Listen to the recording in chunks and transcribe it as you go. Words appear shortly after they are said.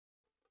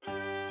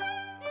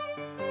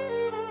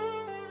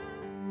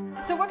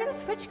So we're going to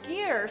switch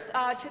gears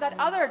to that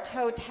other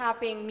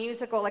toe-tapping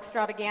musical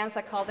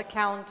extravaganza called The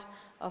Count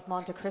of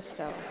Monte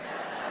Cristo.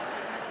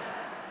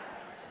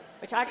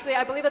 Which actually,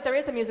 I believe that there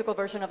is a musical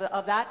version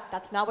of that.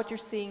 That's not what you're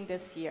seeing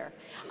this year.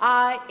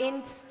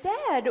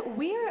 Instead,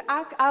 we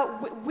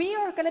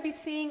are going to be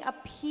seeing a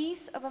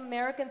piece of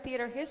American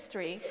theater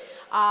history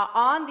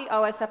on the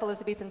OSF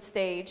Elizabethan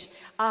stage.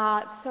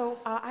 So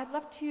I'd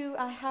love to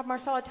have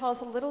Marcela tell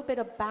us a little bit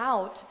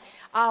about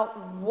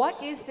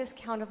what is this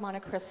Count of Monte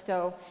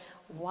Cristo,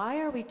 why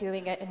are we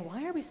doing it, and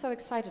why are we so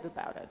excited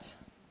about it?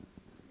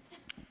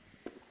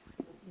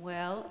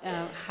 Well,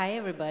 hi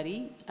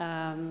everybody.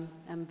 I'm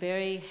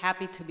very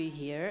happy to be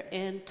here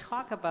and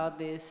talk about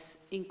this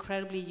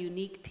incredibly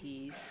unique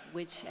piece,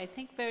 which I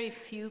think very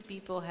few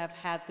people have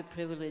had the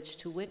privilege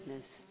to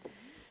witness.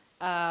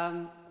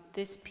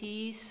 This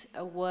piece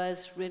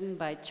was written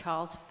by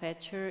Charles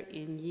Fetcher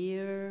in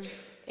year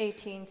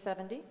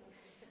 1870.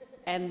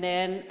 And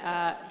then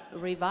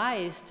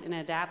revised and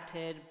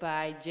adapted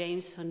by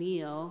James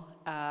O'Neill,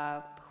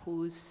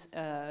 who's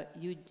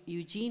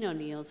Eugene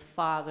O'Neill's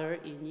father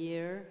in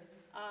year?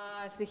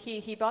 So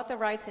he bought the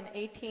rights in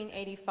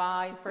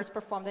 1885, first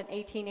performed in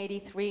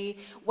 1883,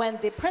 when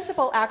the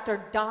principal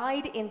actor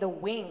died in the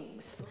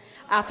wings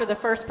after the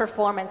first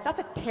performance. That's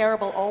a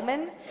terrible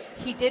omen.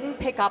 He didn't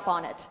pick up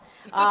on it.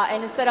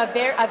 And instead, a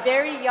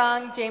very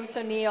young James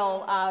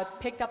O'Neill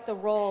picked up the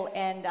role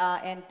and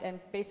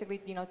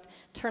basically,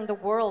 turned the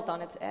world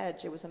on its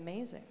edge. It was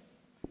amazing.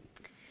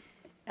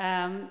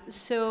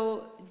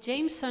 So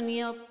James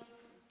O'Neill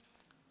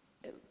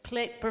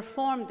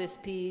performed this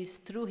piece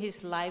through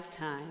his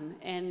lifetime,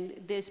 and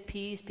this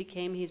piece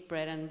became his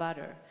bread and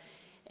butter.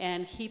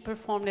 And he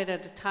performed it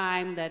at a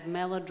time that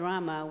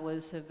melodrama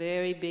was a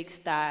very big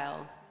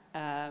style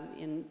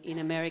in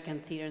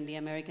American theater, in the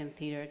American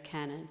theater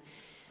canon.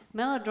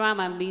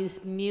 Melodrama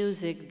means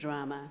music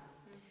drama.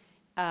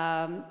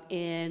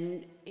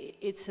 And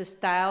it's a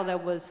style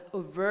that was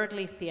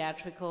overtly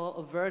theatrical,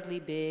 overtly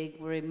big,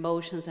 where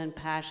emotions and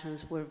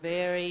passions were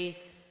very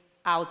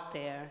out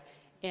there.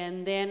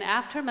 And then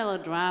after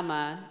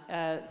melodrama,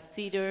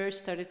 theater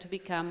started to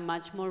become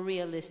much more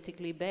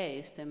realistically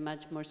based and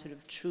much more sort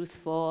of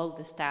truthful.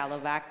 The style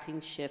of acting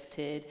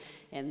shifted.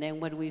 And then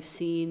what we've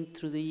seen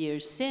through the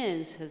years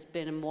since has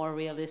been a more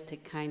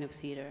realistic kind of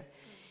theater.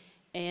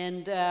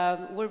 And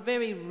we're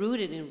very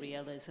rooted in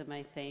realism,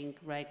 I think,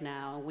 right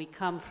now. We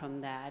come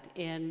from that.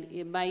 And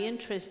my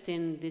interest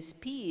in this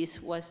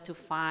piece was to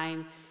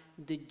find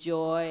the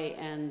joy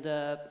and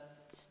the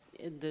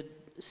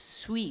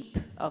sweep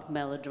of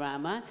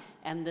melodrama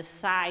and the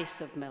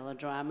size of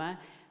melodrama,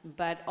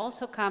 but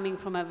also coming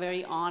from a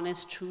very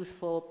honest,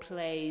 truthful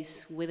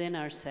place within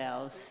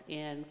ourselves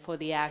and for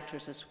the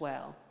actors as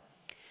well.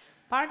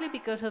 Partly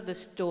because of the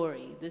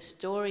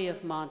story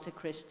of Monte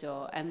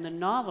Cristo and the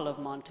novel of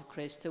Monte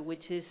Cristo,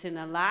 which is in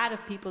a lot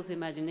of people's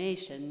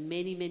imagination.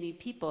 Many, many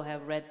people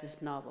have read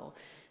this novel.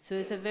 So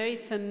it's a very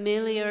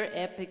familiar,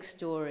 epic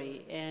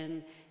story,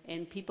 and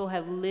people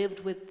have lived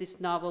with this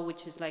novel,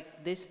 which is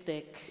like this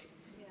thick,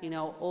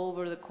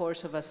 over the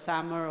course of a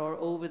summer or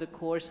over the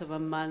course of a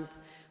month,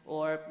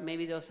 or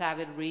maybe those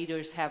avid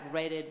readers have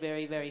read it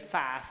very, very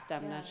fast.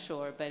 I'm not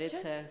sure, but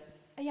it's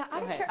Yeah,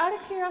 out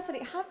of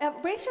curiosity,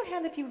 raise your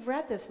hand if you've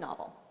read this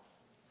novel.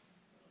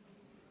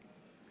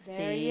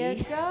 There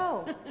you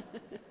go.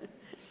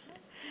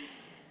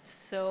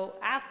 So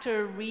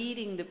after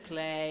reading the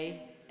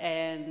play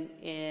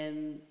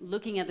and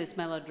looking at this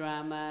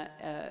melodrama,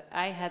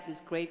 I had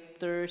this great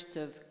thirst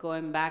of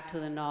going back to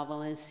the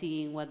novel and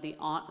seeing what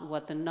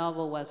the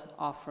novel was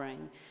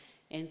offering,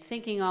 and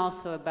thinking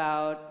also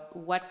about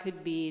what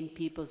could be in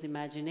people's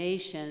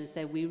imaginations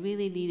that we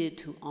really needed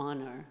to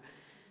honor.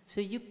 So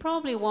you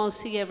probably won't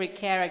see every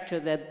character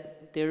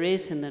that there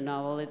is in the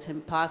novel. It's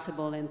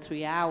impossible in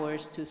 3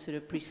 hours to sort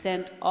of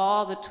present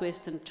all the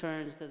twists and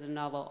turns that the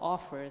novel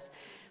offers.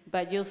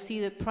 But you'll see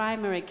the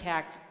primary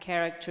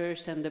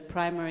characters and the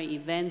primary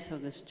events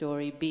of the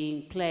story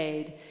being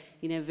played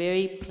in a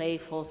very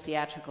playful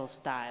theatrical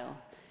style.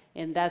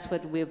 And that's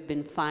what we've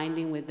been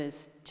finding with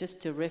this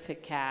just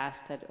terrific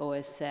cast at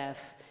OSF,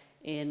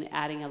 in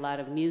adding a lot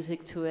of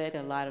music to it,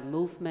 a lot of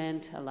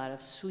movement, a lot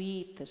of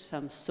sweep. There's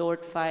some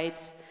sword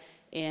fights.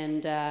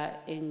 And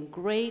in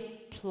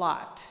great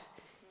plot.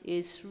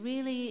 Is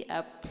really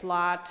a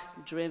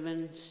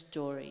plot-driven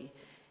story,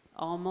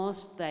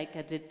 almost like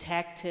a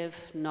detective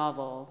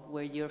novel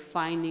where you're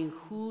finding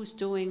who's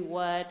doing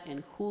what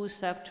and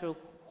who's after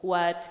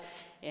what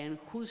and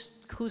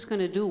who's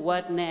going to do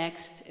what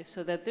next,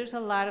 so that there's a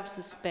lot of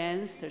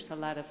suspense, there's a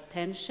lot of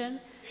tension,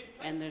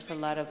 and there's a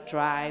lot of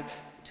drive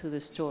to the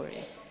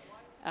story.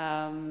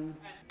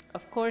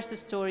 Of course, the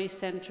story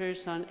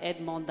centers on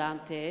Edmond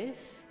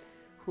Dantes,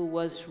 who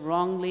was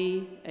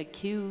wrongly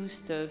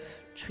accused of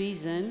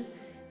treason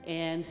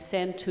and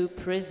sent to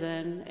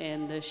prison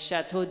in the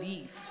Château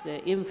d'If,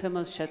 the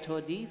infamous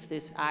Château d'If,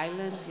 this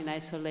island in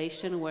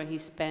isolation where he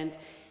spent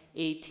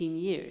 18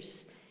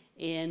 years.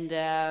 And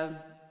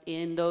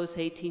in those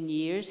 18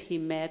 years, he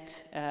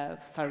met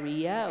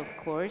Faria,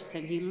 of course,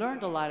 and he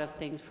learned a lot of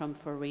things from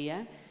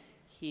Faria.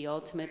 he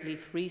ultimately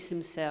frees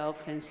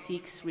himself and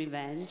seeks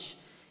revenge,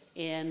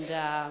 and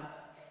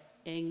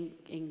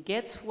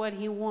gets what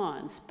he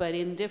wants, but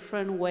in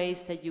different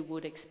ways that you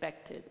would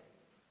expect it.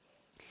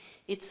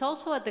 It's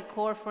also at the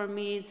core for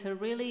me, it's a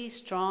really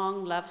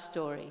strong love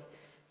story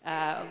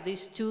of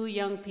these two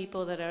young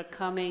people that are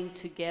coming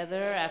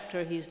together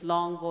after his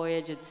long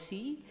voyage at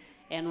sea.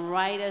 And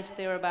right as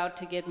they're about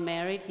to get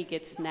married, he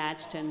gets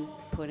snatched and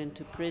put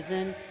into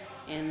prison.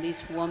 And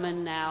this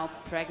woman, now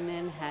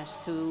pregnant, has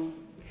to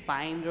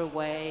find her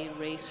way,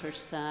 raise her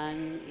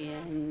son,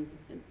 and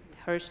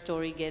her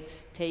story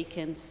gets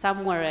taken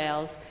somewhere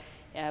else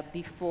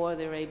before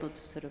they're able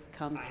to sort of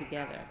come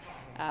together.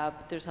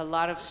 But there's a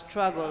lot of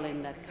struggle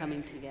in that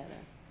coming together.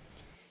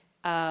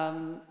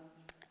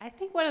 I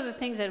think one of the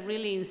things that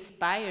really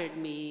inspired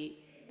me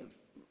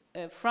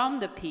from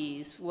the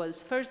piece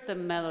was first the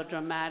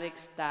melodramatic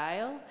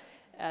style,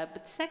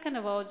 but second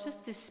of all,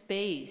 just the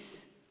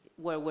space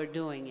where we're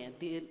doing it.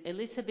 The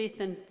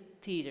Elizabethan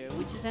Theater,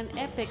 which is an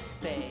epic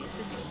space.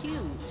 It's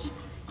huge,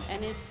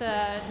 and it's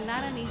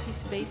not an easy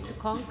space to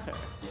conquer,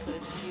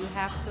 because you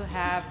have to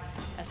have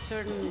a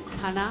certain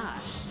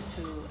panache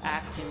to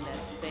act in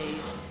that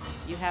space.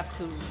 You have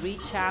to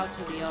reach out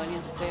to the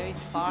audience very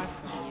far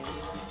from you,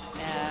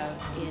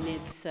 and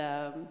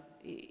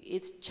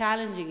it's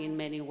challenging in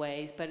many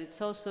ways, but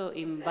it's also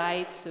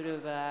invites sort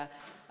of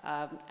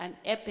an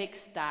epic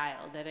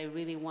style that I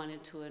really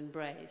wanted to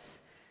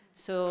embrace.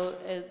 So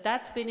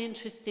that's been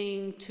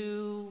interesting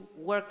to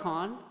work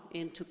on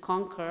and to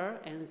conquer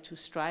and to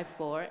strive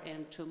for.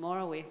 And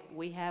tomorrow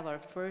we have our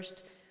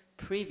first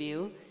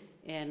preview,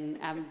 and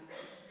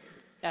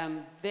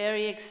I'm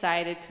very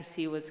excited to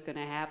see what's going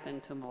to happen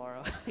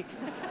tomorrow.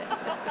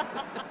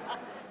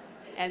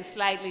 And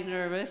slightly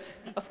nervous,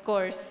 of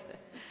course.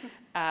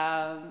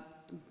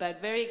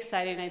 But very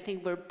excited. I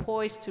think we're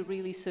poised to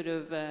really sort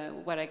of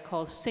what I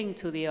call sing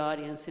to the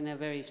audience in a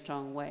very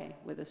strong way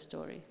with the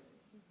story.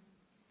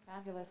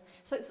 Fabulous.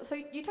 So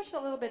you touched a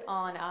little bit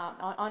on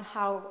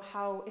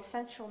how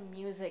essential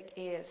music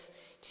is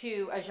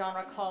to a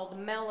genre called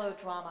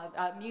melodrama,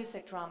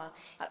 music drama.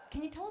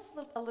 Can you tell us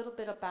a little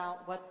bit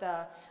about what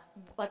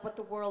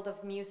the world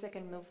of music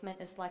and movement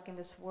is like in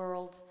this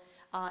world,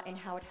 and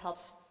how it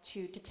helps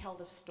to tell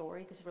the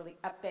story, this really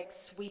epic,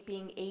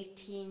 sweeping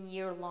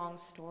 18-year-long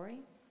story?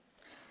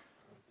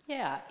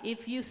 Yeah,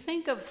 if you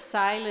think of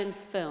silent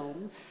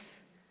films,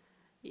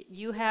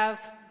 you have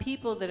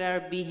people that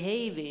are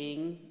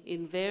behaving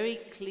in very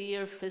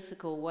clear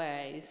physical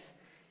ways,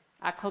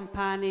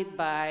 accompanied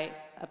by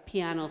a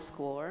piano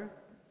score,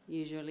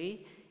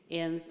 usually,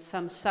 and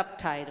some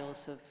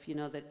subtitles of,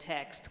 the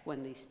text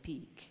when they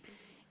speak.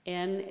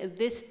 And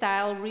this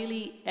style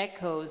really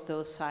echoes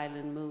those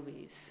silent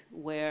movies,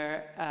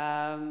 where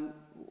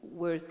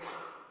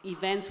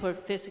events were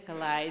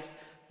physicalized,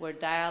 where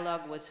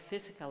dialogue was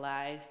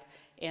physicalized,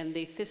 and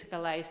they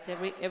physicalized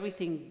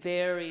everything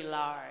very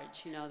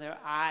large. Their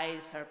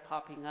eyes are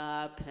popping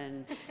up,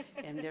 and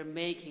they're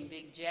making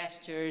big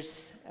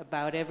gestures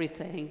about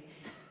everything.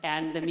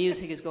 And the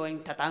music is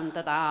going ta-dam,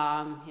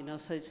 ta-dam,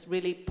 so it's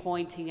really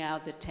pointing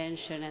out the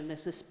tension and the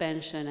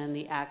suspension and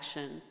the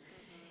action.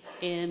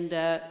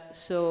 And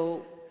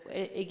so,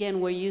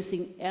 again, we're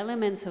using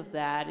elements of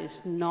that.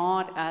 It's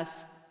not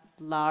as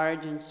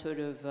large and sort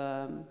of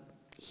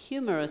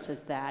humorous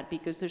as that,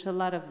 because there's a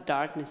lot of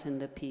darkness in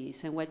the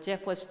piece. And what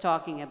Jeff was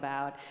talking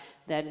about,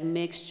 that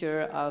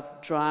mixture of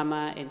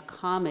drama and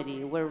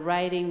comedy, we're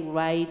writing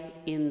right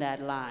in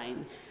that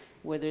line,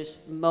 where there's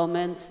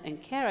moments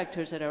and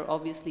characters that are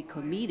obviously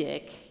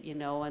comedic,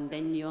 and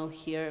then you'll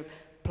hear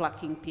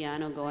plucking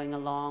piano going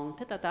along,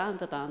 ta-ta-dam,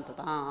 ta-dam,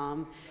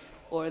 ta-dam.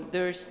 Or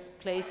there's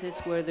places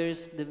where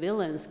there's the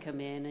villains come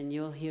in, and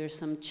you'll hear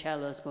some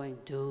cellos going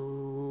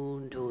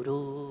doon, doon,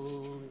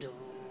 doon, doon.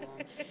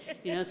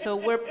 So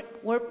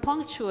we're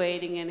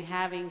punctuating and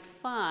having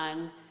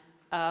fun,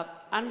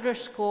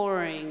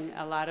 underscoring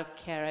a lot of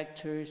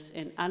characters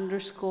and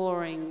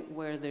underscoring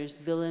where there's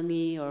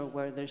villainy or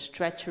where there's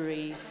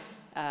treachery.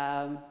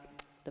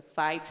 The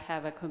fights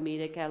have a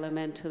comedic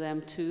element to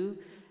them too,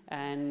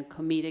 and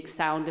comedic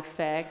sound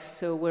effects.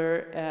 So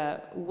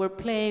we're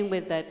playing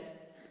with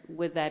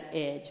that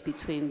edge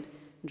between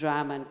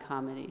drama and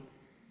comedy.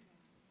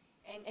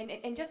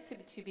 And just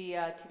to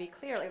be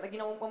clear,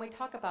 when we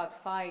talk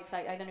about fights,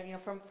 I don't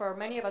know, for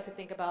many of us who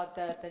think about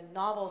the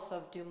novels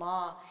of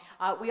Dumas,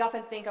 we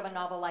often think of a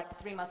novel like The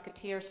Three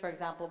Musketeers, for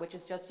example, which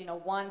is just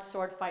one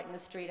sword fight in the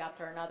street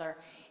after another,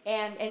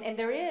 and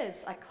there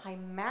is a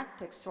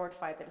climactic sword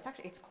fight that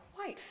it's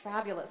quite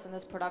fabulous in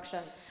this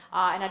production,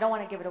 and I don't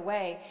want to give it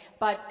away,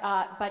 but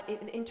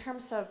in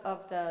terms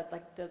of the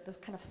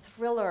kind of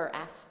thriller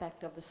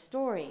aspect of the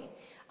story.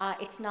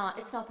 It's not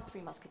The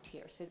Three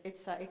Musketeers.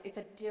 It's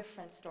a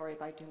different story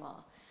by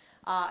Dumas.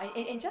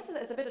 And just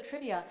as a bit of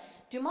trivia,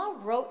 Dumas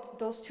wrote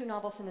those two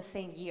novels in the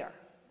same year.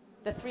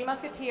 The Three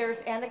Musketeers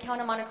and The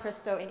Count of Monte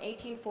Cristo in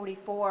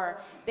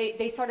 1844.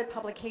 They started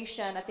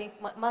publication. I think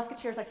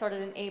Musketeers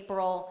started in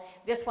April.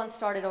 This one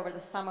started over the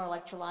summer,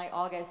 like July,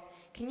 August.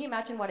 Can you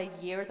imagine what a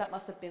year that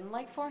must have been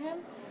like for him?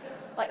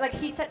 like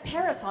he set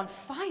Paris on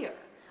fire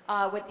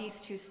with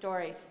these two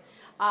stories.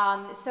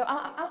 So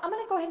I'm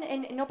going to go ahead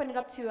and open it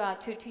up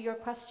to your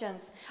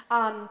questions.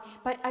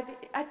 But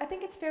I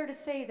think it's fair to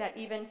say that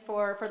even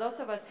for those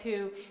of us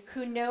who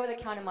know the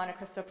Count of Monte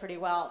Cristo pretty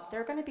well,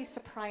 there are going to be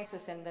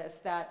surprises in this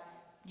that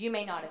you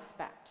may not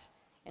expect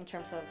in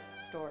terms of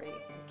story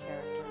and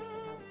characters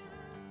and how we tell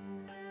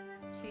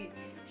it.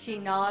 She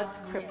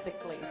nods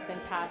cryptically.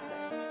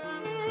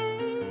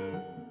 Fantastic.